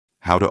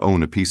How to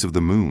Own a Piece of the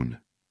Moon,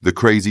 the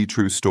crazy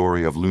true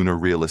story of lunar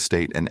real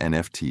estate and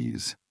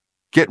NFTs.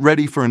 Get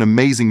ready for an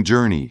amazing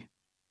journey.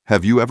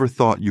 Have you ever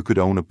thought you could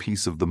own a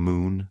piece of the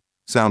moon?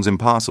 Sounds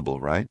impossible,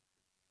 right?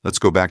 Let's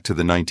go back to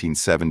the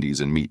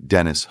 1970s and meet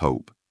Dennis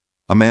Hope,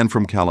 a man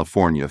from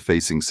California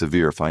facing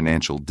severe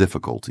financial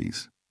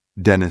difficulties.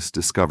 Dennis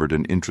discovered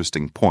an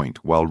interesting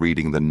point while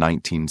reading the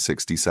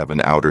 1967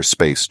 Outer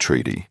Space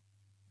Treaty.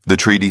 The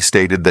treaty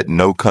stated that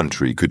no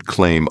country could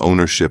claim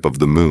ownership of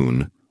the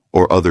moon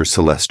or other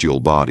celestial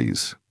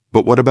bodies.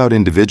 But what about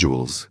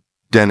individuals?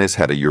 Dennis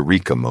had a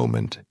Eureka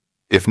moment.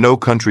 If no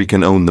country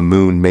can own the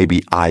moon,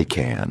 maybe I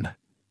can.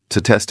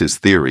 To test his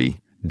theory,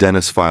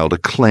 Dennis filed a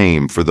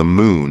claim for the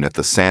moon at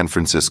the San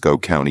Francisco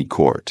County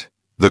Court.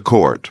 The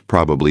court,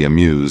 probably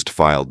amused,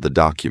 filed the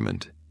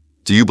document.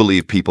 Do you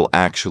believe people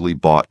actually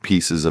bought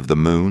pieces of the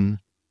moon?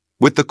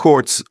 With the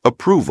court's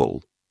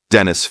approval,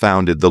 Dennis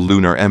founded the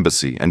Lunar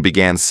Embassy and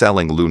began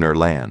selling lunar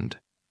land.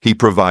 He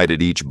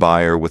provided each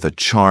buyer with a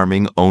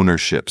charming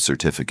ownership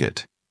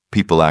certificate.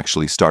 People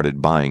actually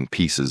started buying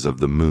pieces of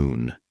the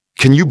moon.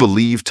 Can you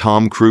believe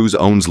Tom Cruise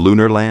owns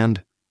lunar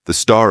land? The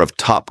star of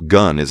Top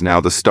Gun is now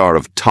the star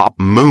of Top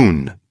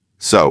Moon.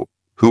 So,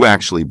 who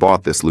actually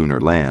bought this lunar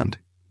land?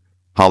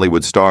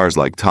 Hollywood stars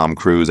like Tom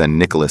Cruise and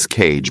Nicolas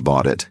Cage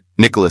bought it.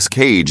 Nicolas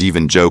Cage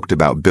even joked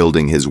about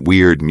building his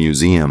weird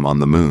museum on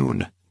the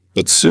moon.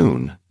 But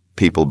soon,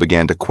 people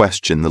began to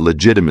question the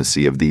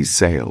legitimacy of these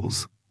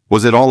sales.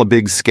 Was it all a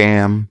big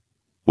scam?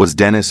 Was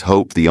Dennis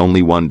Hope the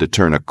only one to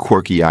turn a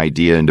quirky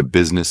idea into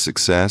business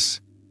success?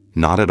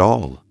 Not at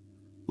all.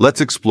 Let's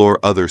explore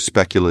other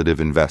speculative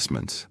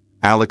investments.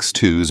 Alex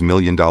 2's $1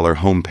 million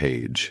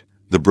homepage,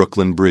 the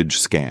Brooklyn Bridge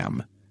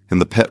scam,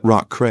 and the pet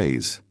rock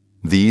craze.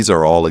 These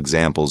are all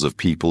examples of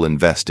people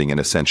investing in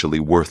essentially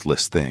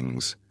worthless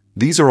things.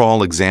 What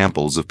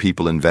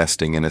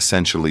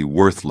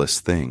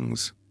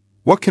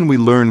can we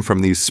learn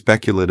from these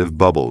speculative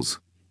bubbles?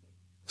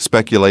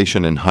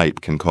 Speculation and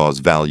hype can cause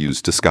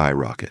values to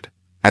skyrocket.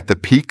 At the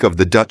peak of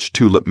the Dutch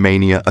tulip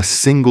mania, a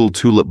single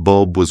tulip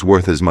bulb was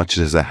worth as much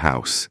as a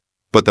house.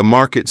 But the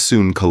market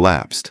soon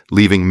collapsed,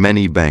 leaving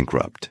many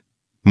bankrupt.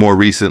 More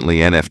recently,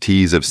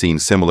 NFTs have seen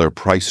similar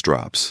price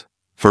drops.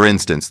 For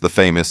instance, the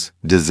famous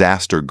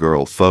Disaster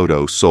Girl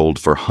photo sold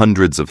for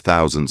hundreds of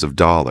thousands of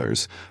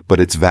dollars, but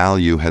its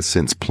value has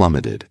since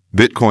plummeted.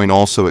 Bitcoin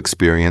also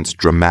experienced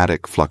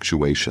dramatic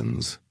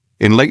fluctuations.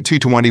 In late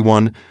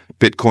 2021,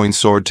 Bitcoin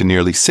soared to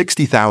nearly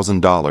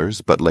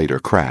 $60,000, but later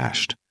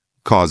crashed,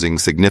 causing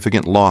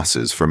significant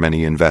losses for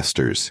many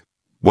investors.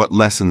 What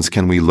lessons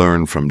can we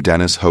learn from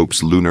Dennis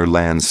Hope's lunar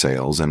land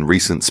sales and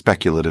recent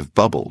speculative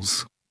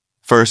bubbles?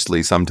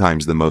 Firstly,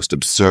 sometimes the most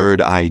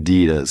absurd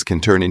ideas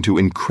can turn into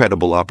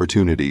incredible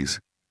opportunities.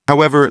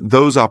 However,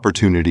 those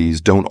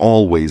opportunities don't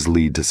always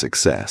lead to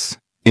success.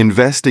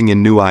 Investing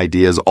in new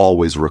ideas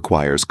always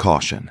requires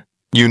caution.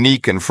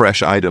 Unique and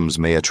fresh items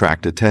may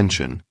attract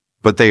attention,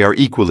 but they are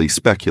equally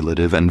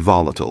speculative and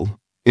volatile.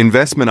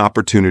 Investment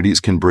opportunities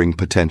can bring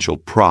potential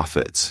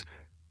profits,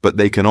 but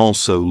they can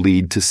also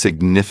lead to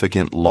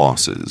significant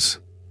losses.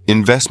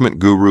 Investment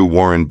guru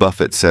Warren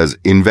Buffett says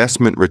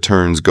investment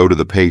returns go to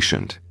the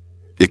patient.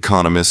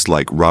 Economists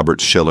like Robert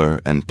Shiller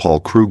and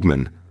Paul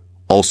Krugman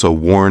also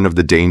warn of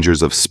the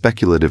dangers of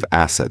speculative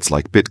assets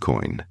like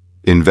Bitcoin.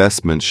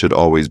 Investments should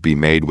always be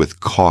made with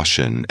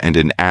caution and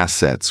in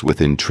assets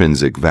with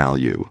intrinsic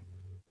value.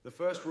 The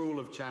first rule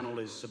of channel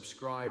is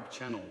subscribe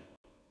channel.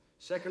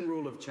 Second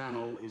rule of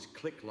channel is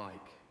click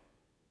like.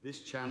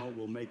 This channel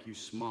will make you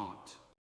smart.